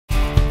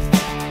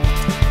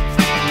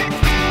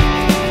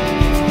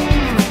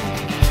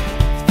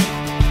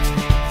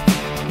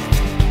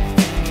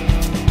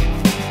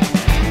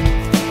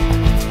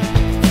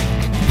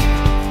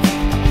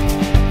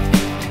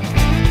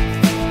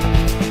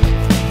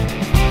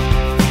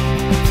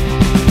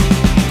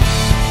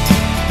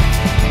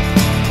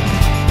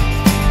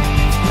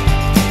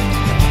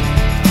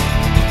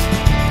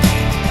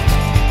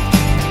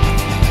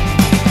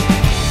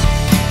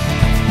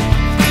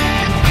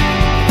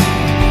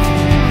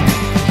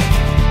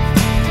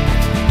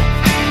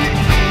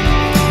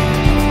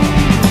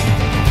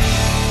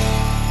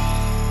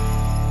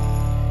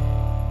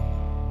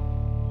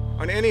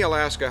any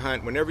Alaska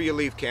hunt, whenever you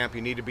leave camp,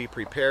 you need to be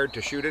prepared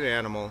to shoot an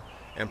animal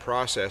and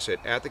process it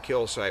at the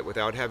kill site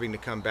without having to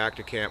come back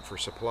to camp for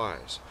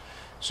supplies.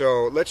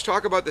 So let's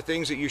talk about the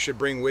things that you should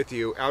bring with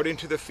you out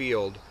into the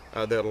field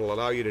that'll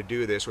allow you to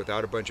do this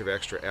without a bunch of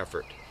extra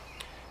effort.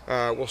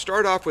 We'll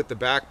start off with the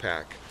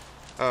backpack.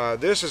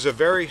 This is a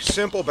very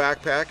simple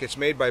backpack. It's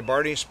made by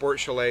Barney's Sport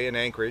Chalet in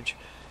Anchorage.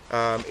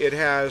 It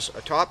has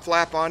a top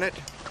flap on it,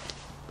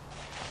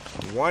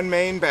 one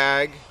main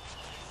bag,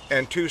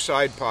 and two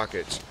side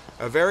pockets.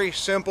 A very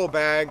simple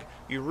bag.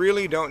 You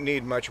really don't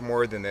need much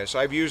more than this.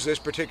 I've used this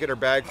particular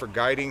bag for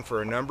guiding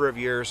for a number of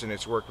years and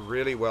it's worked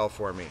really well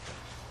for me.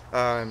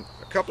 A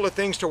couple of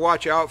things to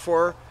watch out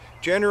for.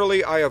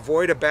 Generally, I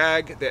avoid a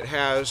bag that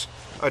has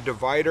a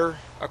divider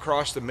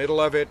across the middle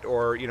of it,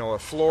 or a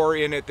floor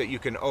in it that you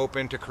can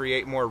open to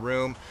create more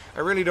room. I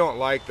really don't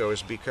like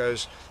those,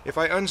 because if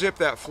I unzip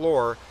that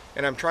floor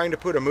and I'm trying to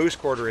put a moose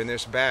quarter in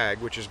this bag,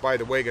 which is, by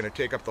the way, going to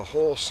take up the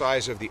whole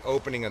size of the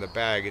opening of the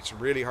bag, it's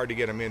really hard to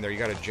get them in there. You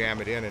got to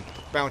jam it in and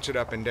bounce it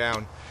up and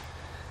down.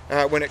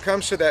 When it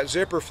comes to that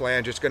zipper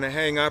flange, it's going to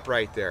hang up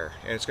right there,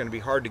 and it's going to be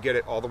hard to get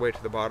it all the way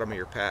to the bottom of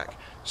your pack.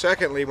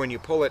 Secondly, when you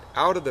pull it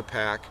out of the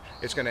pack,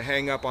 it's going to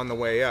hang up on the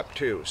way up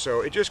too, so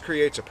it just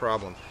creates a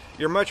problem.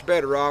 You're much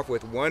better off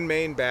with one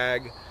main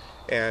bag,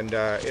 and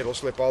it'll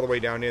slip all the way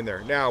down in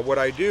there. Now, what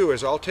I do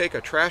is I'll take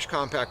a trash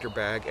compactor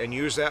bag and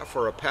use that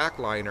for a pack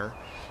liner,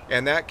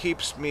 and that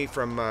keeps me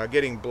from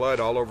getting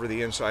blood all over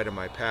the inside of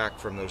my pack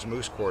from those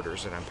moose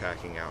quarters that I'm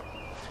packing out.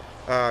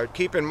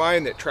 Keep in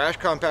mind that trash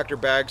compactor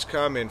bags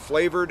come in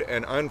flavored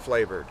and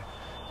unflavored.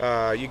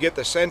 You get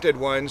the scented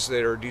ones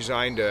that are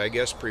designed to, I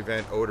guess,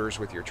 prevent odors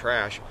with your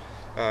trash,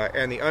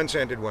 and the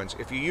unscented ones.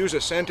 If you use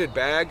a scented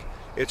bag,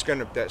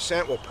 that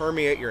scent will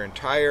permeate your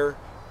entire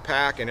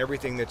pack and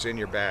everything that's in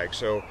your bag.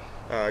 So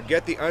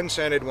get the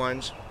unscented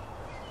ones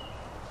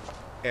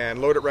and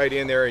load it right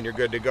in there and you're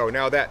good to go.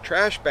 Now, that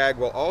trash bag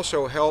will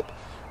also help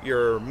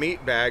your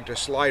meat bag to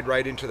slide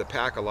right into the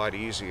pack a lot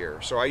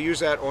easier. So I use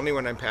that only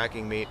when I'm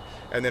packing meat,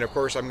 and then of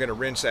course I'm going to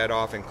rinse that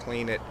off and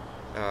clean it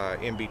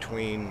in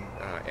between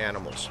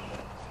animals.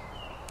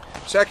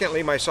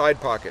 Secondly, my side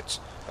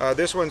pockets.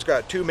 This one's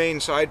got two main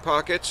side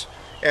pockets,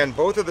 and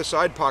both of the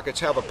side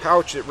pockets have a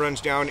pouch that runs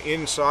down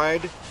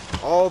inside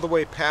all the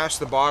way past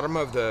the bottom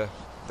of the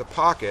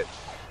pocket.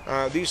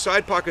 These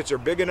side pockets are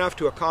big enough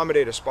to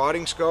accommodate a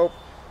spotting scope,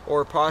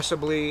 or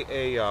possibly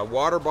a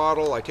water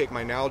bottle. I take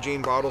my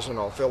Nalgene bottles and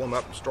I'll fill them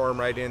up and store them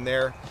right in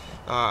there.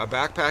 A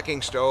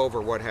backpacking stove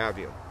or what have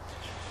you.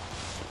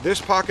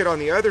 This pocket on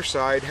the other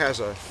side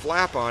has a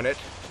flap on it,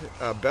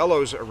 a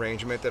bellows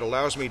arrangement that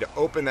allows me to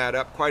open that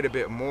up quite a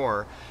bit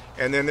more.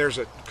 And then there's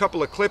a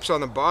couple of clips on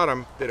the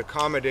bottom that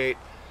accommodate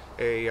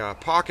a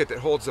pocket that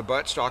holds the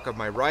buttstock of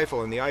my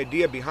rifle. And the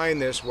idea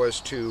behind this was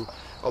to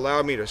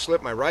allow me to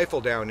slip my rifle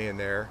down in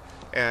there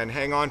and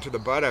hang on to the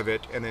butt of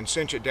it and then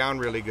cinch it down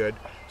really good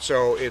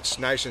so it's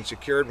nice and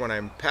secured when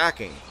I'm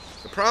packing.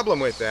 The problem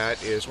with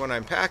that is when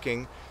I'm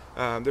packing,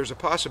 there's a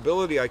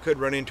possibility I could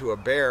run into a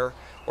bear,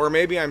 or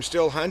maybe I'm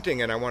still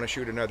hunting and I want to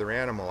shoot another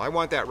animal. I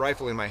want that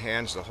rifle in my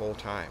hands the whole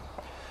time.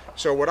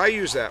 So what I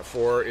use that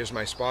for is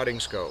my spotting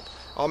scope.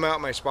 I'll mount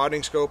my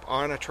spotting scope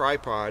on a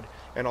tripod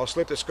and I'll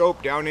slip the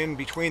scope down in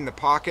between the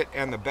pocket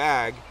and the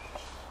bag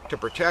to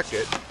protect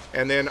it,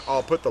 and then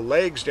I'll put the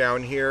legs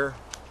down here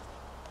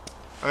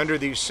under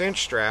these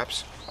cinch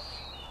straps,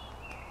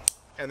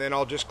 and then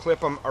I'll just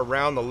clip them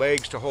around the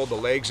legs to hold the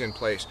legs in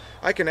place.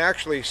 I can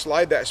actually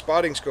slide that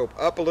spotting scope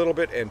up a little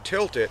bit and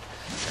tilt it,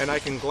 and I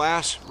can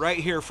glass right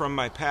here from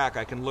my pack.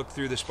 I can look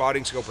through the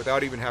spotting scope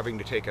without even having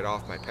to take it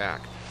off my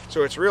pack.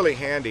 So it's really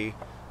handy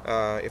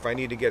if I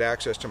need to get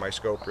access to my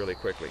scope really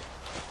quickly.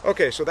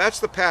 Okay, so that's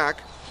the pack,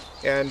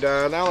 and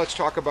now let's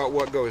talk about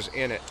what goes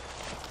in it.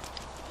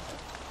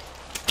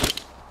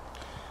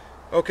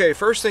 Okay,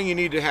 first thing you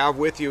need to have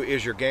with you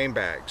is your game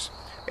bags.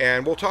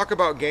 And we'll talk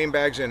about game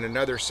bags in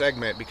another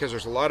segment because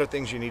there's a lot of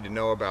things you need to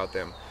know about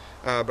them.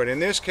 But in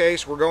this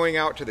case, we're going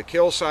out to the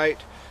kill site,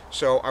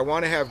 so I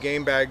want to have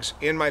game bags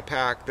in my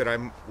pack that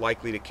I'm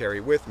likely to carry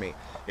with me.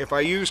 If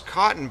I use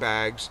cotton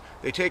bags,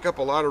 they take up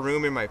a lot of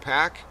room in my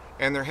pack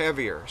and they're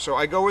heavier. So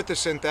I go with the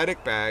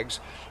synthetic bags,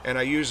 and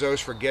I use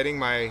those for getting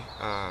my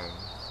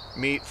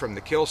meat from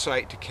the kill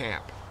site to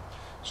camp.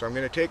 So I'm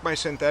going to take my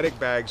synthetic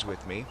bags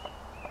with me.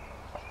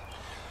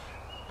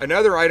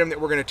 Another item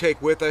that we're going to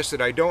take with us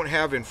that I don't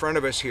have in front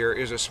of us here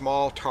is a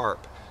small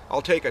tarp.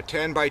 I'll take a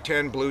 10 by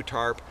 10 blue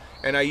tarp,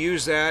 and I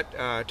use that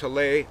to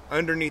lay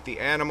underneath the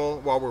animal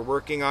while we're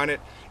working on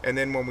it, and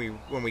then when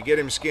we get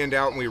him skinned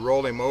out and we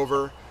roll him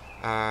over,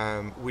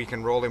 we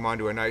can roll him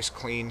onto a nice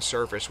clean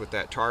surface with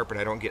that tarp, and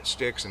I don't get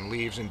sticks and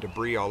leaves and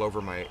debris all over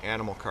my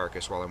animal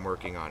carcass while I'm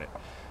working on it.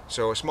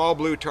 So a small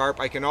blue tarp.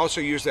 I can also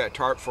use that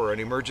tarp for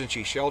an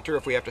emergency shelter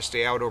if we have to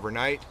stay out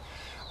overnight,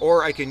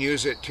 or I can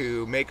use it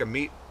to make a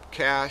meat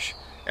cache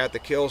at the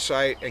kill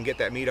site and get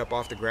that meat up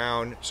off the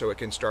ground so it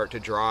can start to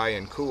dry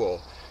and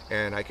cool,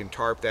 and I can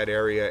tarp that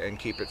area and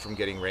keep it from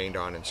getting rained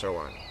on and so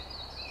on.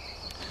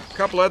 A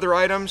couple other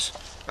items.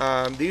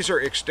 These are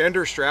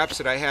extender straps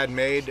that I had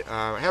made.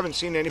 I haven't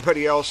seen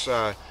anybody else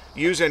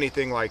use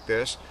anything like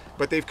this,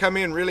 but they've come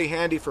in really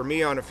handy for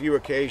me on a few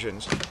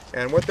occasions.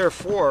 And what they're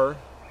for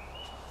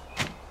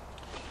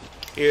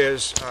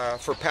is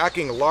for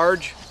packing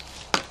large,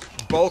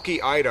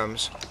 bulky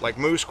items like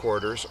moose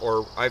quarters,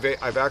 or I've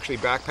actually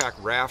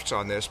backpacked rafts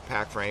on this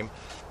pack frame.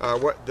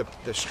 What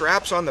the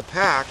straps on the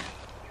pack,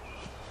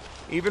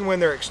 even when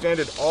they're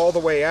extended all the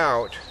way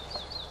out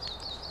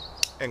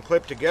and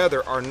clipped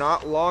together, are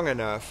not long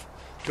enough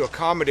to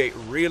accommodate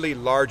really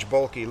large,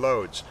 bulky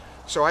loads.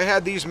 So I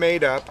had these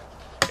made up,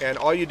 and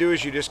all you do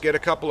is you just get a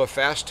couple of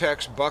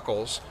Fast-Tex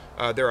buckles.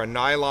 They're a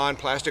nylon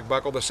plastic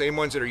buckle, the same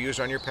ones that are used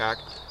on your pack.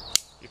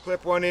 You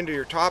clip one into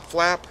your top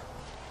flap,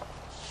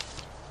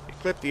 you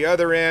clip the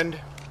other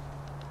end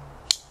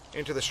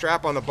into the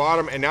strap on the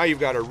bottom, and now you've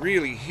got a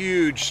really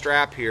huge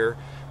strap here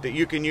that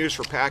you can use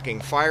for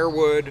packing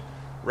firewood,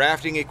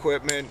 rafting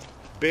equipment,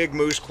 big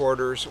moose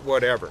quarters,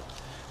 whatever.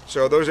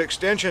 So those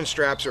extension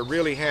straps are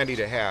really handy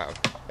to have,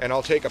 and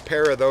I'll take a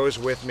pair of those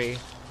with me,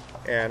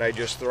 and I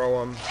just throw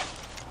them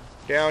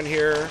down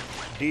here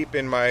deep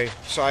in my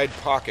side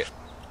pocket.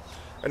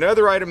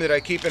 Another item that I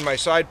keep in my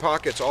side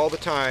pockets all the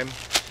time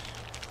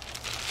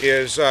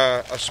is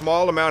a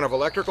small amount of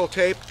electrical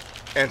tape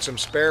and some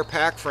spare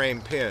pack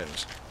frame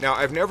pins. Now,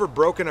 I've never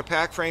broken a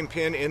pack frame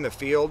pin in the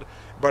field,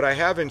 but I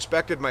have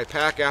inspected my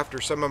pack after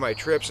some of my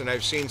trips, and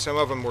I've seen some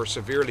of them were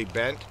severely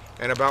bent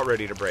and about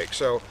ready to break.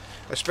 So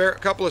a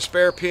couple of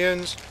spare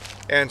pins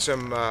and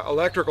some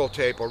electrical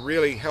tape will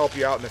really help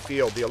you out in the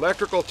field. The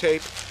electrical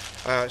tape,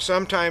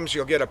 sometimes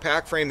you'll get a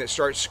pack frame that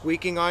starts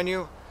squeaking on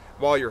you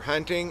while you're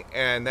hunting,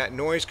 and that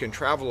noise can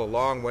travel a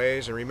long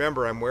ways. And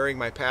remember, I'm wearing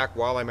my pack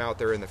while I'm out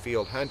there in the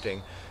field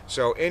hunting,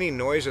 so any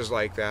noises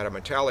like that, a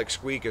metallic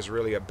squeak, is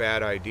really a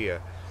bad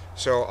idea.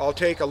 So I'll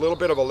take a little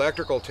bit of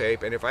electrical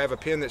tape, and if I have a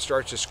pin that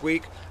starts to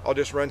squeak, I'll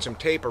just run some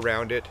tape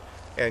around it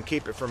and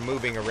keep it from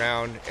moving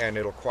around, and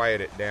it'll quiet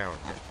it down.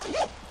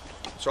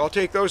 So I'll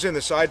take those in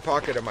the side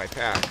pocket of my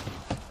pack.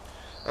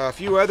 A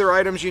few other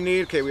items you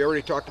need. Okay, we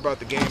already talked about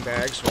the game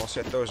bags, so I'll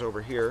set those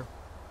over here.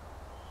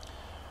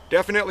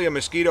 Definitely a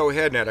mosquito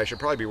head net. I should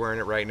probably be wearing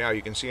it right now.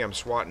 You can see I'm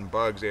swatting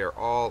bugs. They are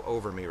all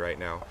over me right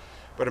now.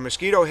 But a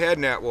mosquito head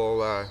net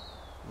will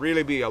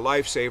really be a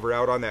lifesaver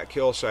out on that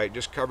kill site.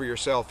 Just cover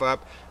yourself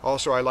up.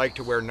 Also, I like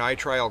to wear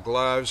nitrile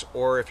gloves,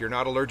 or if you're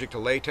not allergic to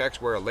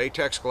latex, wear a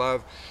latex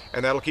glove,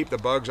 and that'll keep the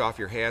bugs off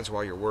your hands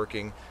while you're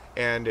working,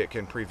 and it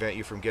can prevent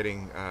you from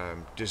getting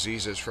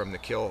diseases from the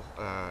kill.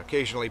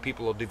 Occasionally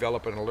people will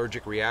develop an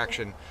allergic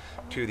reaction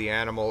to the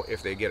animal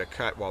if they get a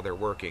cut while they're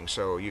working,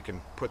 so you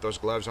can put those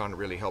gloves on. It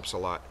really helps a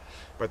lot.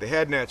 But the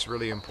head net's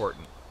really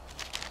important.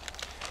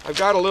 I've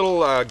got a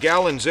little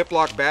gallon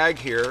Ziploc bag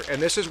here,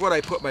 and this is what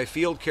I put my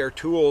field care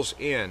tools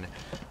in.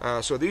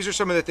 So these are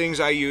some of the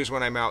things I use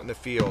when I'm out in the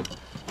field.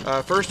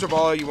 First of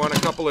all, you want a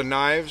couple of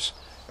knives.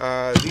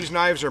 These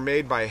knives are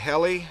made by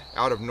Helle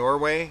out of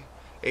Norway,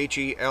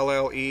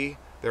 H-E-L-L-E.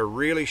 They're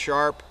really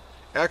sharp,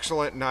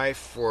 excellent knife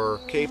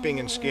for caping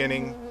and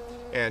skinning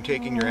and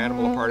taking your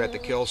animal apart at the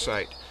kill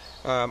site.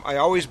 I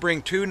always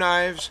bring 2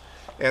 knives,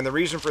 and the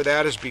reason for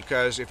that is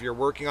because if you're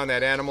working on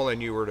that animal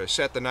and you were to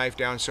set the knife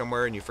down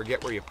somewhere and you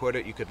forget where you put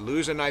it, you could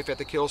lose a knife at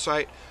the kill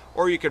site,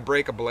 or you could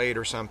break a blade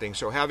or something.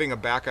 So having a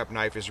backup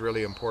knife is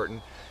really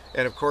important.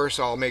 And of course,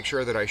 I'll make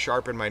sure that I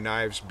sharpen my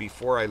knives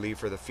before I leave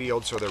for the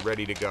field so they're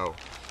ready to go.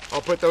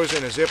 I'll put those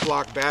in a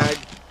Ziploc bag.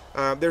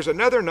 There's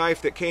another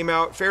knife that came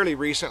out fairly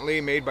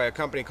recently, made by a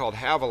company called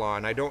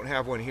Havalon. I don't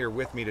have one here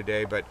with me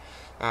today, but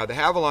the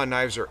Havalon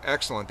knives are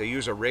excellent. They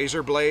use a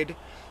razor blade,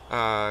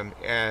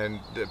 and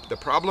the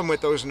problem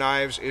with those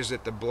knives is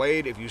that the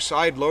blade, if you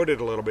side load it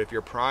a little bit, if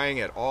you're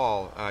prying at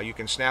all, you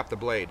can snap the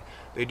blade.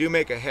 They do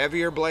make a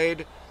heavier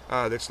blade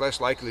that's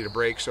less likely to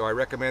break, so I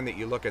recommend that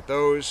you look at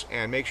those,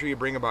 and make sure you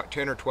bring about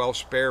 10 or 12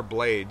 spare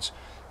blades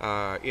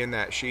in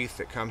that sheath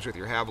that comes with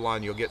your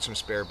Havalon. You'll get some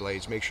spare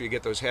blades. Make sure you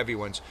get those heavy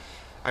ones.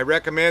 I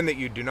recommend that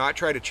you do not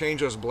try to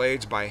change those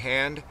blades by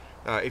hand.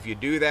 If you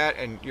do that,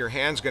 and your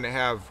hand's going to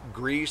have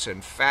grease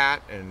and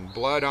fat and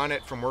blood on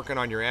it from working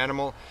on your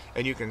animal,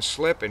 and you can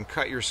slip and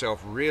cut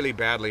yourself really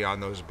badly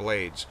on those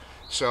blades.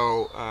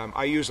 So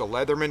I use a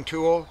Leatherman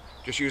tool.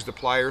 Just use the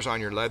pliers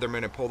on your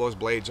Leatherman and pull those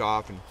blades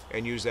off,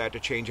 and use that to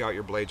change out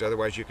your blades.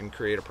 Otherwise you can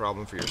create a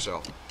problem for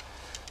yourself.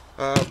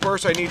 Of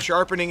course, I need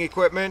sharpening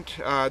equipment.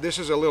 This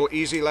is a little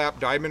Easy Lap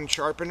diamond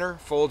sharpener.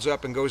 Folds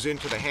up and goes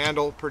into the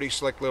handle. Pretty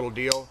slick little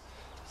deal.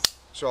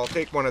 So I'll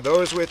take one of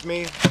those with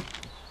me.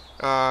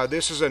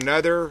 This is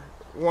another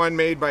one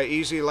made by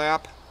Easy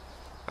Lap.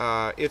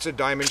 It's a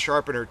diamond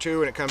sharpener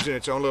too, and it comes in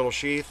its own little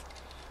sheath.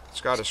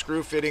 It's got a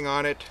screw fitting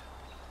on it.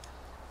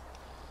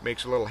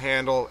 Makes a little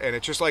handle, and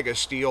it's just like a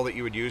steel that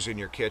you would use in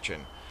your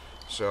kitchen.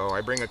 So I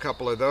bring a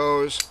couple of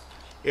those.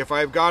 If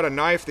I've got a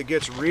knife that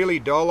gets really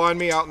dull on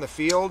me out in the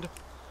field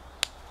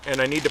and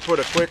I need to put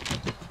a quick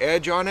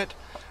edge on it,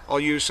 I'll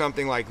use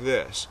something like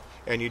this.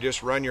 And you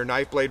just run your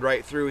knife blade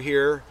right through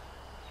here,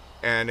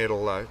 and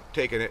it'll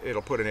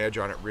put an edge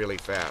on it really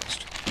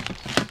fast.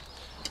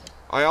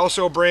 I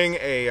also bring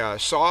a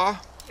saw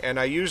and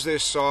I use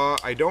this saw.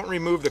 I don't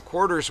remove the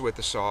quarters with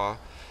the saw,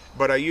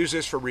 but I use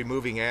this for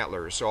removing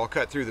antlers. So I'll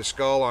cut through the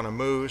skull on a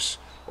moose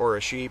or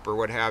a sheep or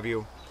what have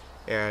you,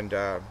 and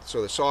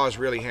so the saw is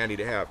really handy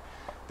to have.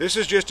 This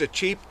is just a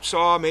cheap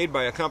saw made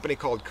by a company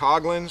called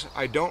Coughlin's.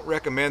 I don't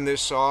recommend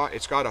this saw.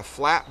 It's got a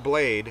flat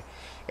blade,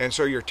 and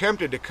so you're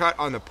tempted to cut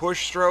on the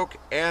push stroke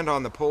and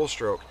on the pull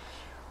stroke.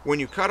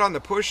 When you cut on the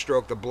push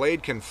stroke, the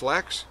blade can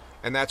flex,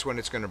 and that's when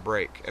it's going to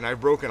break. And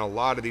I've broken a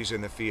lot of these in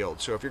the field.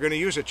 So if you're going to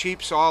use a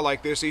cheap saw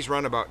like this, these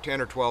run about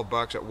 10 or 12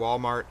 bucks at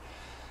Walmart.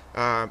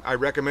 I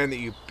recommend that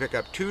you pick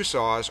up 2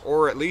 saws,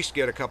 or at least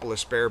get a couple of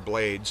spare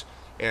blades,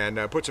 and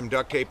put some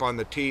duct tape on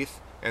the teeth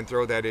and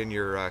throw that in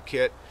your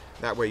kit.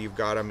 That way you've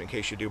got them in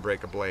case you do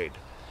break a blade.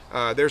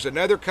 There's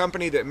another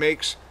company that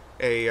makes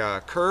a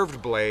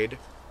curved blade,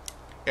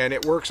 and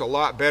it works a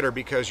lot better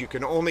because you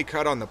can only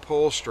cut on the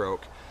pull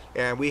stroke,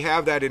 and we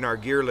have that in our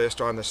gear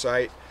list on the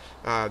site.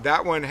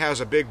 That one has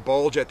a big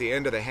bulge at the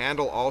end of the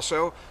handle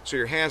also, so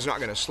your hand's not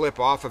going to slip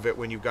off of it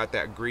when you've got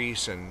that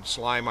grease and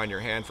slime on your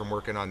hand from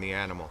working on the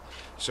animal.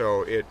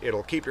 So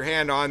it'll keep your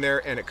hand on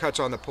there, and it cuts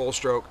on the pull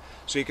stroke,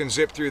 so you can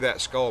zip through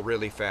that skull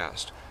really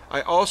fast. I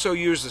also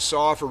use the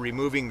saw for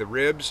removing the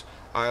ribs.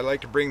 I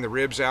like to bring the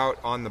ribs out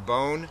on the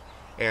bone,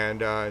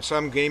 and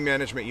some game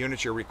management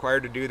units you're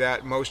required to do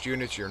that. Most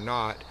units you're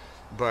not,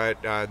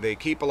 but they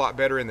keep a lot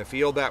better in the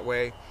field that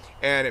way,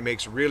 and it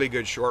makes really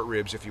good short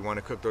ribs if you want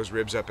to cook those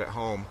ribs up at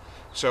home.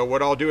 So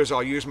what I'll do is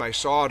I'll use my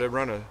saw to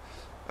run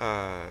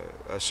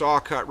a saw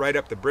cut right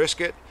up the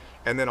brisket,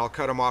 and then I'll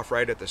cut them off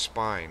right at the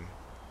spine.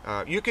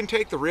 You can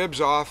take the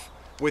ribs off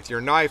with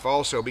your knife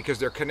also, because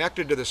they're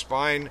connected to the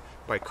spine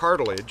by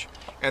cartilage,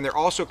 and they're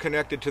also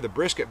connected to the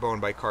brisket bone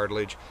by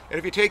cartilage. And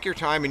if you take your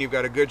time and you've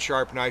got a good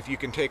sharp knife, you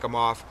can take them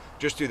off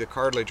just through the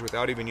cartilage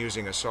without even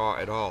using a saw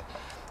at all.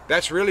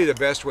 That's really the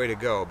best way to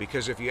go,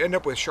 because if you end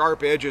up with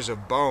sharp edges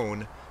of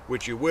bone,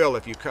 which you will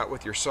if you cut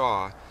with your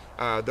saw,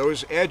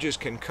 those edges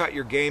can cut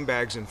your game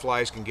bags, and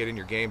flies can get in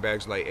your game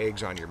bags, lay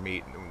eggs on your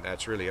meat, and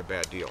that's really a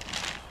bad deal.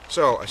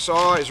 So a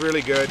saw is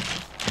really good.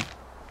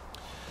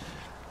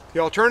 The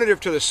alternative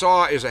to the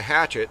saw is a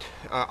hatchet.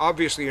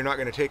 Obviously you're not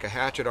going to take a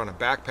hatchet on a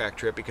backpack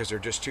trip because they're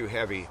just too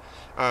heavy.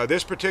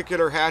 This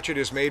particular hatchet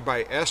is made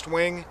by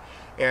Estwing,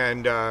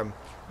 and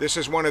this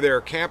is one of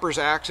their camper's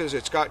axes.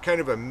 It's got kind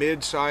of a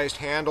mid-sized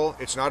handle.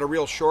 It's not a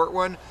real short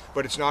one,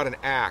 but it's not an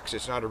axe.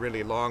 It's not a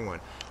really long one.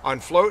 On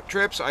float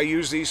trips, I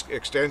use these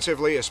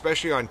extensively,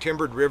 especially on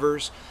timbered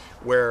rivers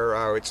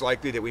where it's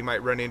likely that we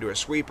might run into a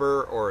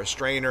sweeper or a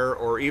strainer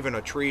or even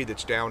a tree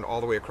that's down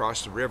all the way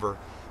across the river.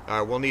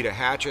 We'll need a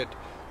hatchet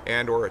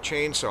and or a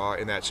chainsaw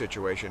in that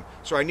situation.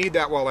 So I need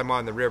that while I'm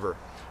on the river.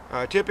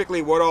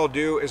 Typically what I'll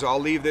do is I'll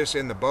leave this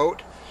in the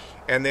boat,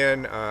 and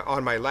then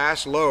on my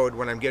last load,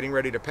 when I'm getting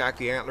ready to pack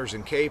the antlers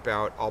and cape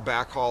out, I'll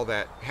backhaul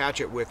that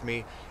hatchet with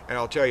me, and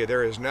I'll tell you,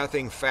 there is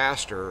nothing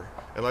faster,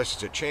 unless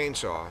it's a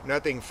chainsaw,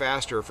 nothing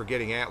faster for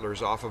getting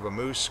antlers off of a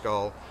moose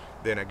skull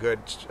than a good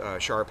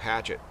sharp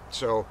hatchet.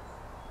 So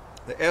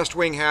the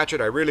Estwing hatchet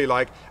I really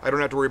like. I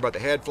don't have to worry about the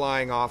head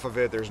flying off of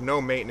it. There's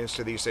no maintenance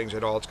to these things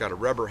at all. It's got a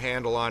rubber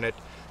handle on it,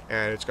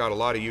 and it's got a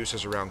lot of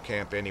uses around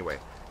camp anyway.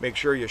 Make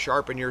sure you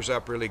sharpen yours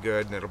up really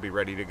good, and it'll be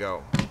ready to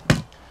go.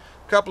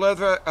 A couple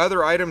of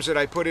other items that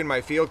I put in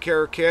my field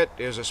care kit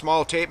is a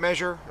small tape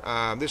measure.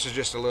 This is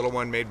just a little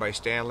one made by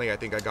Stanley. I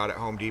think I got it at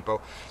Home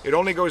Depot. It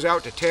only goes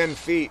out to 10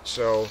 feet,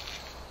 so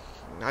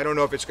I don't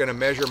know if it's going to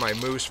measure my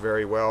moose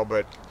very well,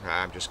 but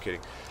I'm just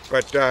kidding.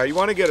 But you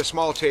want to get a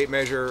small tape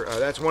measure.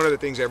 That's one of the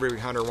things every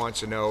hunter wants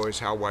to know, is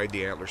how wide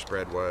the antler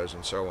spread was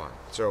and so on.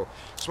 So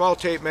small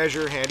tape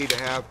measure, handy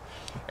to have.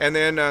 And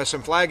then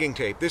some flagging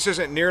tape. This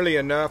isn't nearly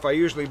enough. I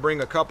usually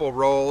bring a couple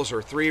rolls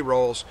or 3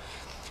 rolls.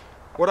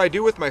 What I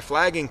do with my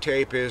flagging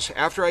tape is,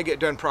 after I get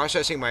done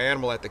processing my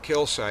animal at the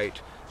kill site,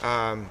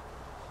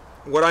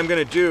 what I'm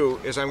going to do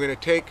is I'm going to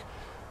take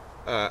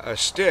a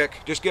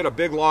stick, just get a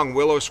big long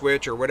willow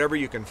switch or whatever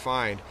you can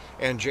find,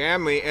 and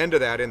jam the end of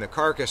that in the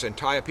carcass and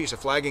tie a piece of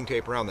flagging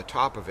tape around the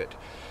top of it.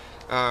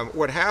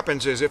 What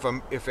happens is, if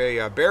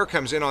a bear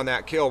comes in on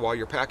that kill while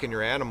you're packing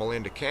your animal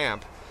into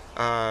camp,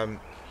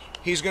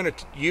 he's going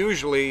to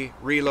usually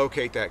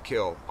relocate that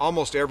kill.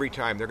 Almost every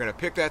time they're going to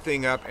pick that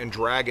thing up and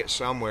drag it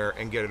somewhere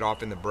and get it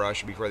off in the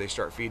brush before they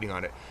start feeding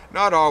on it.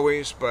 Not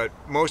always, but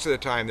most of the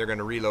time they're going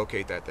to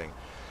relocate that thing.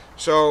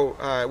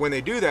 So when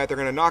they do that, they're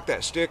going to knock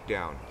that stick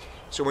down.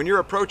 So when you're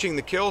approaching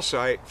the kill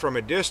site from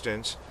a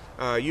distance,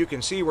 you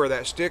can see where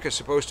that stick is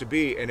supposed to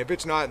be, and if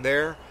it's not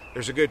there,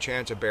 there's a good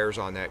chance a bear's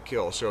on that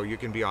kill, so you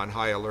can be on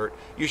high alert.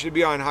 You should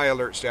be on high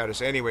alert status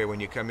anyway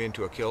when you come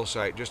into a kill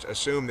site. Just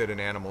assume that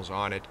an animal's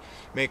on it.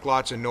 Make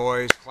lots of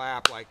noise,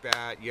 clap like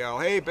that, yell,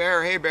 hey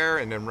bear,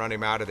 and then run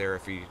him out of there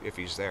if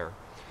he's there.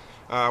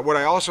 What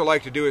I also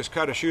like to do is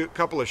cut a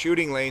couple of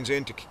shooting lanes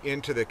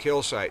into the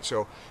kill site.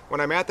 So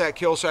when I'm at that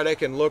kill site, I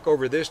can look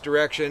over this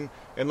direction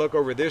and look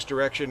over this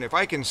direction. If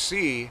I can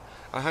see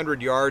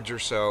 100 yards or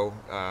so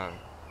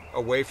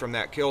away from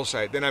that kill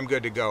site, then I'm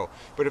good to go.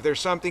 But if there's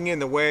something in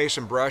the way,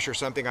 some brush or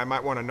something, I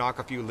might want to knock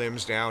a few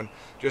limbs down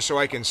just so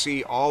I can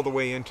see all the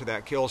way into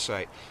that kill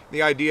site.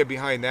 The idea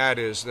behind that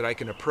is that I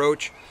can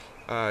approach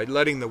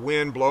letting the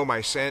wind blow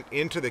my scent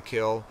into the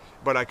kill,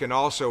 but I can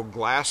also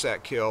glass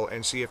that kill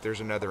and see if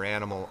there's another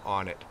animal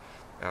on it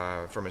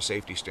from a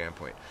safety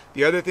standpoint.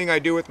 The other thing I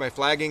do with my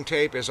flagging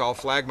tape is I'll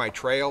flag my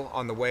trail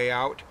on the way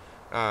out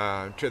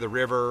to the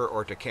river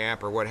or to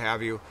camp or what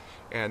have you,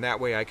 and that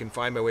way I can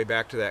find my way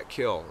back to that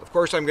kill. Of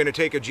course, I'm going to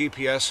take a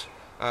GPS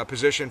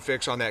position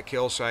fix on that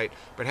kill site,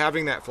 but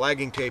having that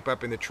flagging tape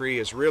up in the tree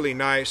is really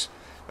nice.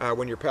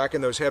 When you're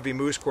packing those heavy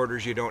moose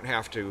quarters, you don't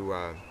have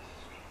to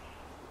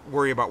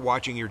worry about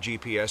watching your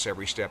GPS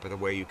every step of the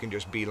way. You can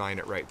just beeline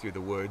it right through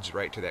the woods,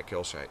 right to that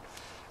kill site.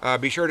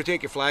 Be sure to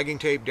take your flagging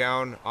tape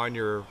down on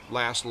your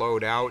last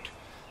load out.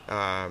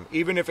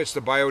 Even if it's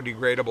the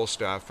biodegradable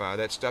stuff,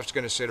 that stuff's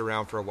going to sit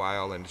around for a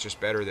while, and it's just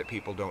better that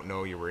people don't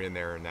know you were in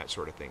there and that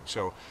sort of thing.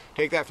 So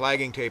take that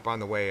flagging tape on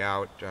the way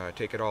out,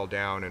 take it all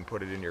down and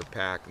put it in your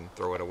pack and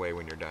throw it away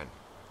when you're done.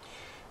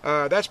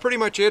 That's pretty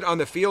much it on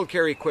the field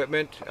carry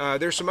equipment.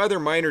 There's some other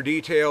minor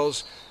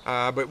details,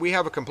 but we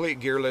have a complete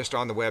gear list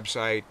on the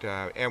website,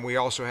 and we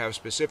also have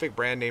specific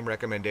brand name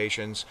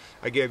recommendations.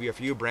 I gave you a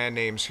few brand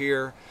names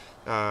here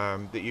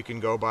that you can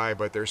go by,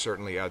 but there's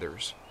certainly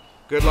others.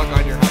 Good luck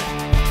on your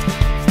hunt.